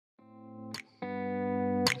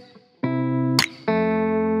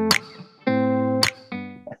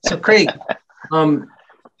So Craig,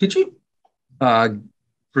 could you, uh,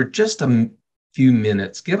 for just a few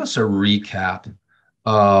minutes, give us a recap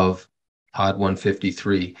of Pod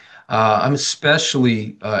 153? I'm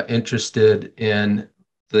especially interested in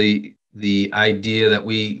the idea that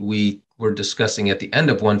we were discussing at the end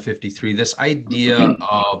of 153, this idea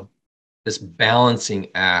of this balancing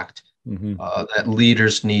act Hmm. that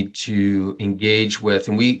leaders need to engage with.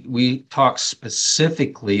 And we talk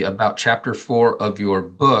specifically about chapter 4 of your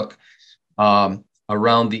book,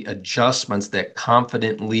 around the adjustments that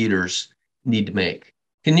confident leaders need to make.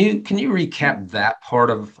 Can you recap that part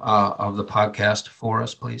of the podcast for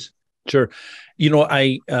us, please? Sure.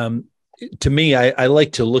 I to me, I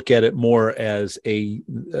like to look at it more as a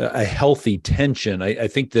healthy tension. I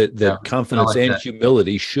think that Yeah, I confidence like and that.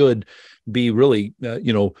 humility should be really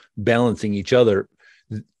balancing each other.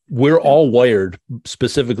 We're all wired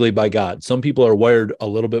specifically by God. Some people are wired a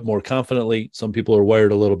little bit more confidently. Some people are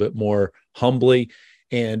wired a little bit more humbly.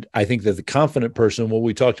 And I think that the confident person, what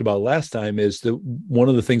we talked about last time, is that one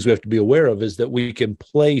of the things we have to be aware of is that we can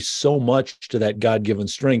play so much to that God-given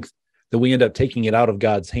strength that we end up taking it out of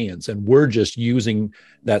God's hands. And we're just using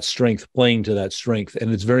that strength, playing to that strength.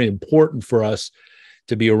 And it's very important for us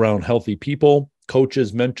to be around healthy people,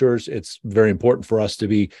 coaches, mentors. It's very important for us to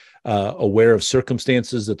be aware of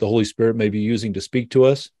circumstances that the Holy Spirit may be using to speak to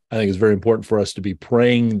us. I think it's very important for us to be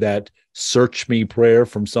praying that search me prayer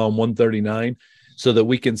from Psalm 139, so that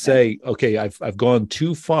we can say, okay, I've gone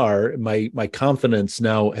too far. My confidence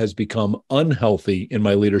now has become unhealthy in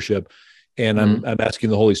my leadership. And Mhm. I'm asking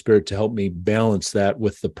the Holy Spirit to help me balance that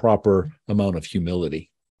with the proper amount of humility.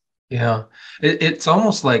 Yeah, it's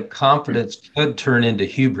almost like confidence could turn into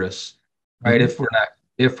hubris, right? Mm-hmm.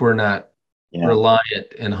 If we're not Yeah.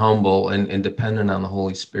 reliant and humble and dependent on the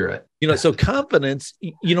Holy Spirit. So confidence,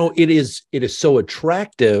 it is so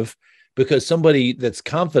attractive because somebody that's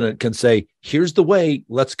confident can say, here's the way,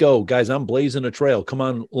 let's go, guys, I'm blazing a trail, come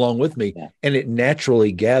on along with me. Yeah. And it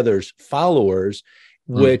naturally gathers followers,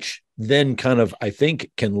 Mm. which then kind of, I think,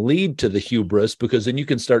 can lead to the hubris, because then you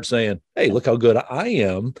can start saying, hey, look how good I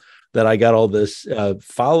am, that I got all this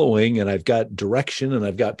following, and I've got direction, and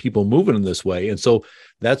I've got people moving in this way. And so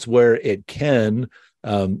that's where it can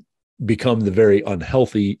become the very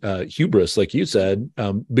unhealthy hubris, like you said,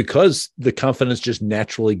 because the confidence just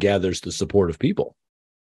naturally gathers the support of people.